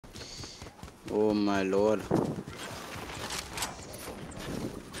Oh my lord.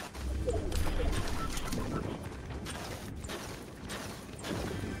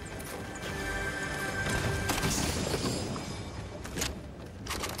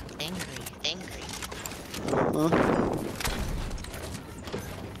 Angry. Huh?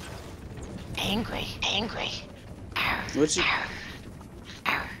 Angry. What you?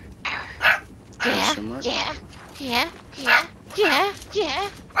 Question mark? Yeah.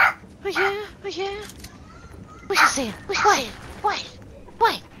 What you saying?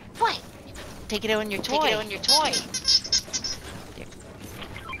 What? Take it on your toy.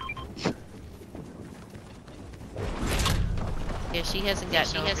 Yeah, she hasn't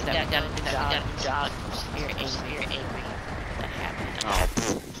gotten over that. We got a new dog. You're angry. That happened. Oh.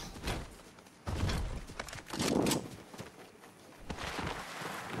 Pfft.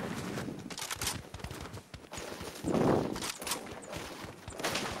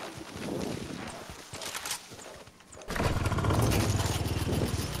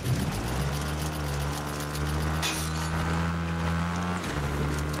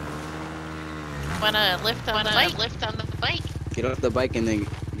 Wanna lift on the bike? Get off the bike and then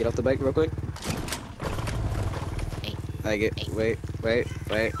get off the bike real quick. Hey. Wait.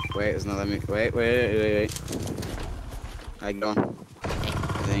 It's not letting me. Wait. How you going?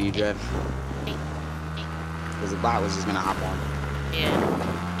 And then you drive. Hey. Because the bot was just gonna hop on.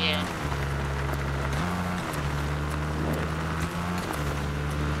 Yeah.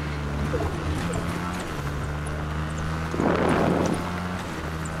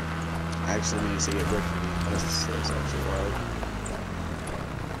 I actually need to see it work for me. That's actually wild.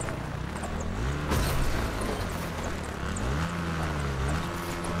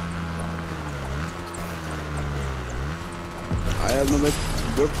 I have no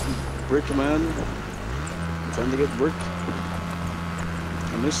brick, man. I'm trying to get brick.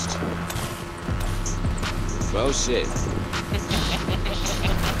 I missed. Well, shit.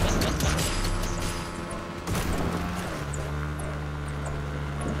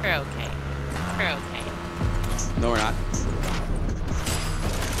 We're okay. No, we're not.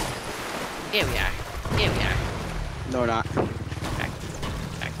 Here we are. No, we're not. Back.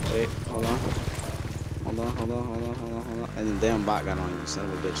 Wait, hold on. And the damn bot got on you, son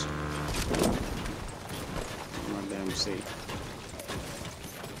of a bitch. My damn seat.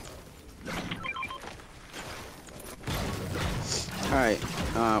 Alright,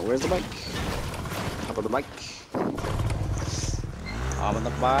 where's the bike? Hop on the bike. Hop on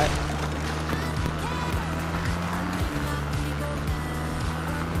the bike.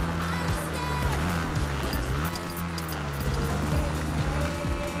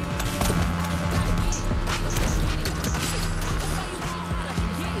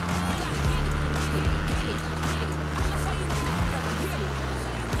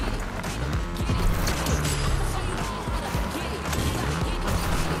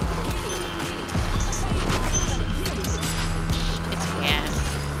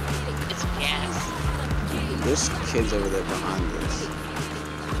 This kid's over there behind us.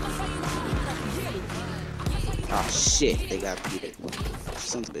 Oh shit, they got beat.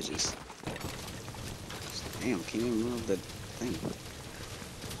 Sons of bitches. Damn, can't even move the thing.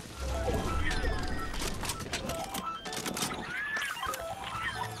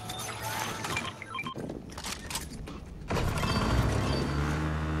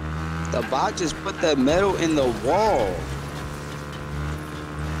 The bot just put the metal in the wall.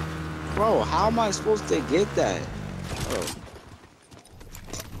 Bro, how am I supposed to get that? Oh.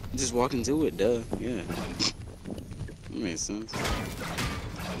 Just walk into it, duh. Yeah. That makes sense.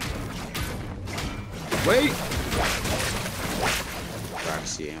 Wait!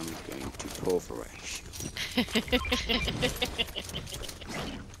 Roxy, I'm going to pulverize you.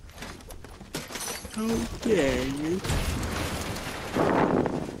 How dare you?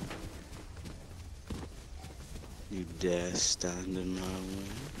 You dare stand in my way?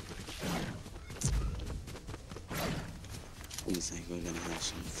 You think we're gonna have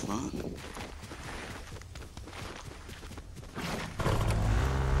some fun?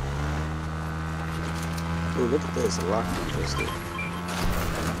 Ooh, look at this, a rocket pistol.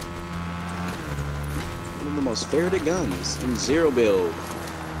 One of the most favorited guns in Zero Build.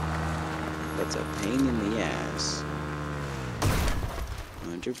 That's a pain in the ass.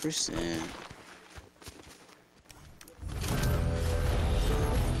 100%.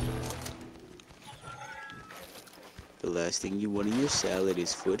 The last thing you want in your salad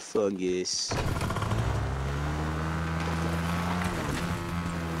is foot fungus.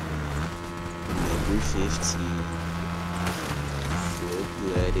 Number 15. Full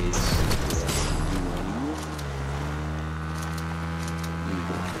lettuce.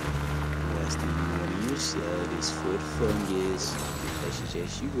 Standing on your side is foot fungus. I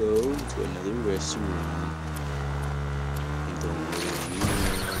suggest you go to another restaurant. And don't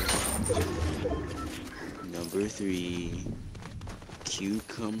worry. Number 3.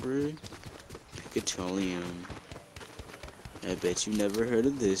 Cucumber petroleum. I bet you never heard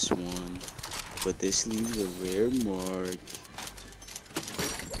of this one, but this leaves a rare mark.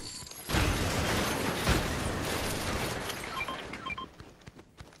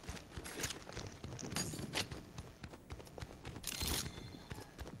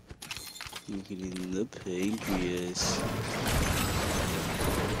 Look at it in the pancreas.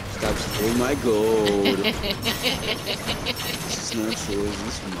 Stop stealing my gold. It's not yours,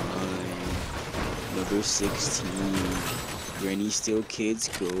 it's mine. Number 16. Granny still kids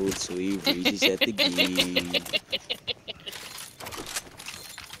gold, so he rages at the game.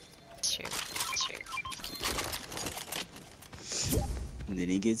 Sure. And then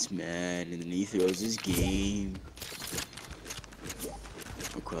he gets mad, and then he throws his game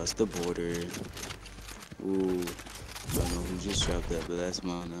across the border. Ooh, I don't know who just dropped that, but that's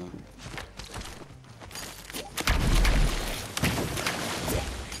mine now.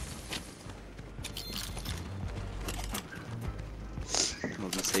 I'll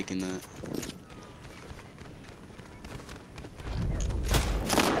be taking that.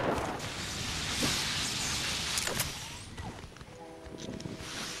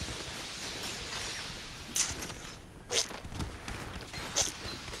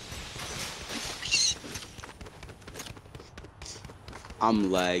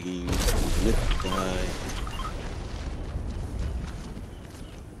 I'm lagging. I'm gonna die.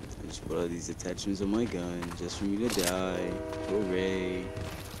 I just put all these attachments on my gun just for me to die. Hooray.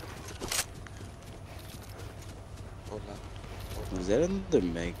 Was that another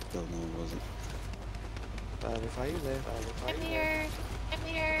Meg? Oh no, it wasn't. If I live, Come here.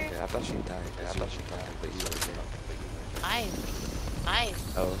 Okay, I thought she died. But you were there. I.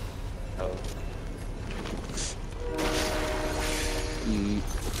 Oh.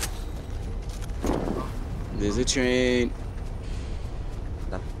 There's a train.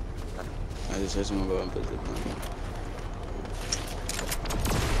 No. I just touched my button, but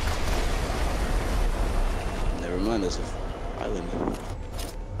never mind, there's an island.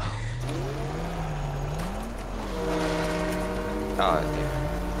 Oh,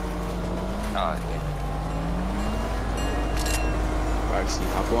 Roxy,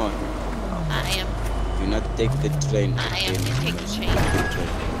 hop on. I am. Do not take the train. I am. You take the chain.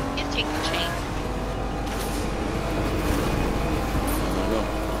 You take the chain. No.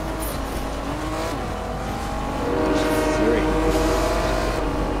 Fury.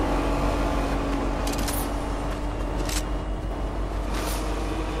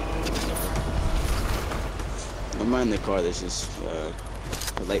 Don't mind the car that's just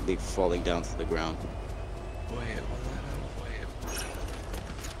lightly falling down to the ground.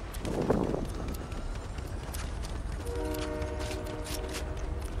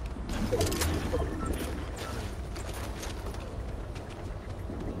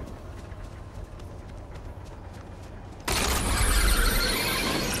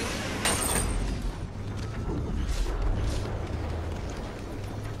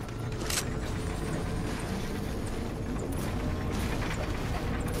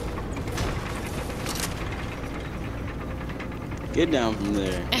 Get down from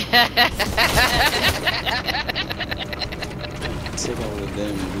there. Take all of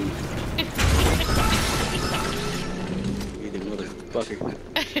them, dude. You the motherfucker.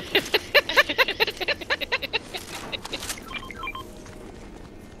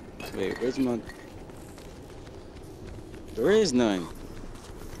 Wait, where's my... There is none.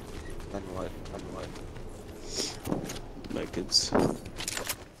 None what? Like it's...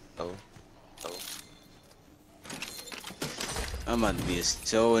 Oh. I'm about to be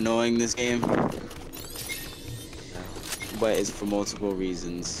so annoying this game. But it's for multiple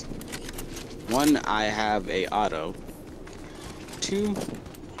reasons. 1, I have a auto. 2,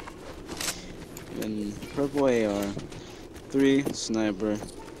 and purple AR. 3, sniper. And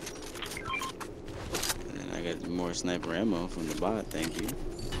then I got more sniper ammo from the bot, thank you.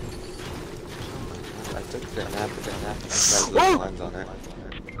 I took the nap and has those lines on it.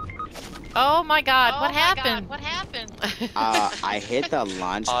 Oh my God! What happened? What happened? I hit the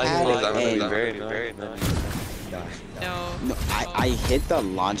launch pad and... Very nice. No. No, I hit the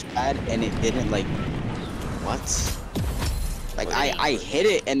launch pad and it didn't like... What? Like, I hit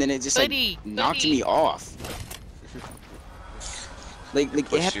it and then it just like knocked me off. Like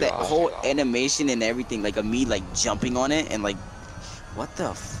it had that whole animation and everything, like of me like jumping on it and like... What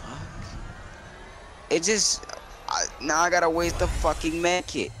the fuck? It just... now I gotta waste the fucking med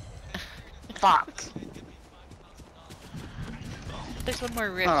kit. Fuck. There's one more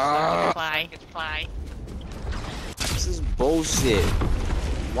rip so I can fly. This is bullshit.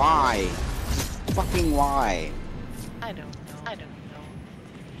 Why? Just fucking why? I don't know.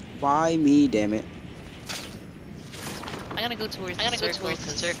 Why me, damn it? I'm gonna go towards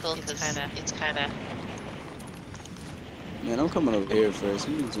the circle because it's kinda. Man, I'm coming over here first.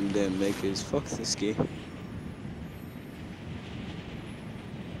 We need some damn makers. Fuck this game.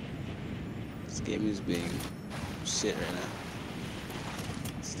 This game is being shit right now.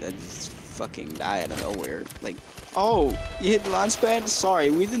 I just fucking die out of nowhere. Like, oh, you hit the launch pad?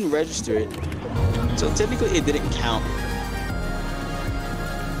 Sorry, we didn't register it. So technically it didn't count.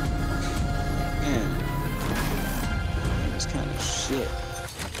 Man, it's kind of shit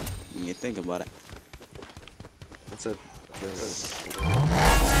when you think about it. What's up?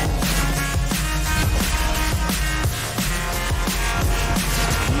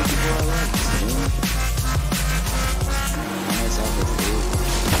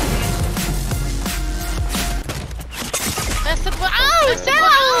 That's the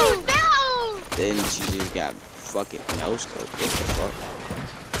no! Then she just got fucking no scope. What the fuck?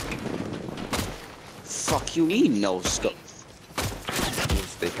 Fuck you mean no scope?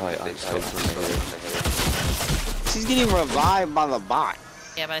 They probably unscoped from the head. She's getting revived by the bot.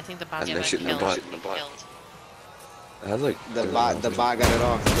 Yeah, but I think the bot And got they shooting the killed. bot. It has like The bot got it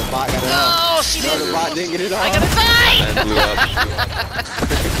off. The bot got it off. No, she No, didn't. the bot didn't get it off. I gotta die! and blew up.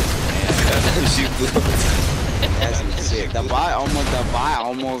 And she blew up. That's sick. The bot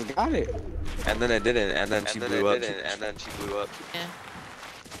almost got it. And then it didn't. And then she blew up. Yeah.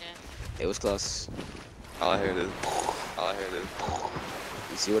 It was close. All I heard is.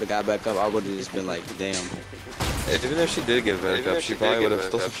 You see what I got back up? I would have just been like, damn. Even if she did get back up, she probably would have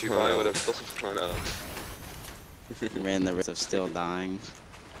still thrown up. Ran the risk of still dying.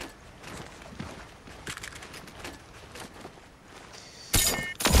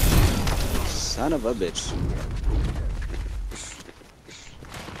 Son of a bitch.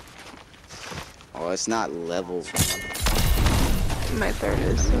 Oh, it's not level. My third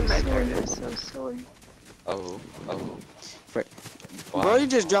is so silly. Oh. Bro, you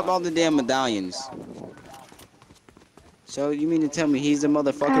just dropped all the damn medallions. So you mean to tell me he's the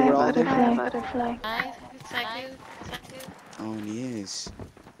motherfucker with all the... Butterfly. Hi, it's that dude. Oh, and he is.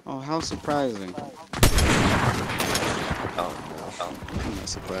 Oh, how surprising. Oh. I'm not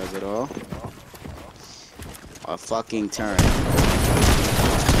surprised at all. A fucking turn.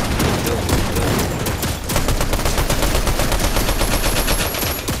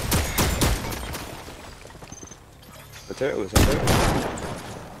 The turret was up there.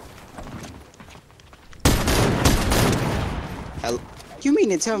 You mean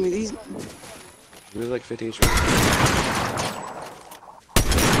to tell me these... It was like 50 HP.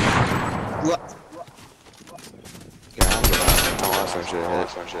 What? Yeah, I don't want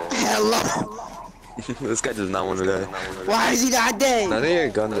some shit. Hello? This guy does not want to die. Why is he not dead? I think your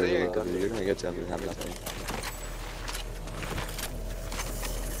guns are You're gonna get to him and have nothing.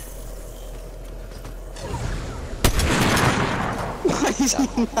 Why is he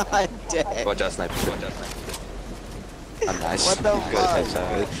not dead? Watch out, sniper. I'm nice. What the fuck?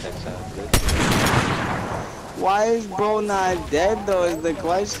 Why is bro not dead though is the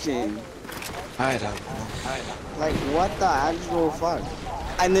question. I don't know. Like what the actual fuck?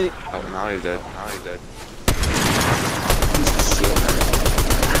 And then Oh, now he's dead. shit.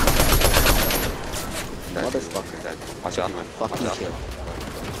 Motherfucker. Watch out, man. Fucking kill.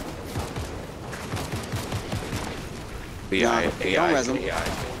 AI. Don't res him.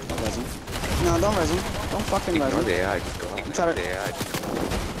 Don't res him. No, don't res him. Don't fucking res Ignore him. the AI. Just go out. Try to-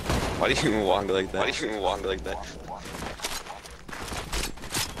 Why do you even walk like that?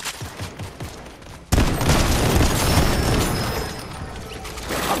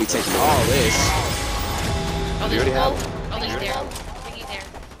 I'll be taking all this. Oh, You there's already a have boat. Oh, there's there. Thingy there.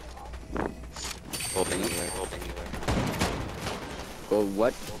 Whole thing there. Go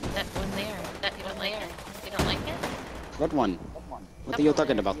what? That one there. That one there. You don't like it? What one? What are you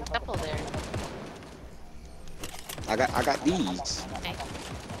talking about? Couple there. I got these. Okay.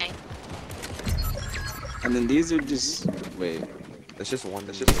 And then these are just wait. It's just one.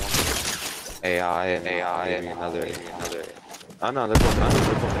 AI and another. Oh no, there's one.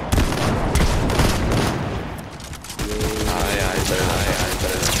 AI is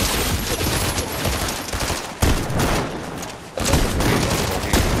better.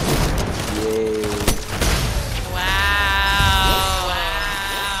 Yay. Wow.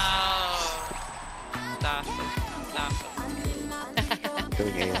 Awesome.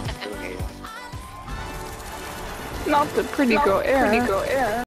 Doing AI. Not the pretty girl era.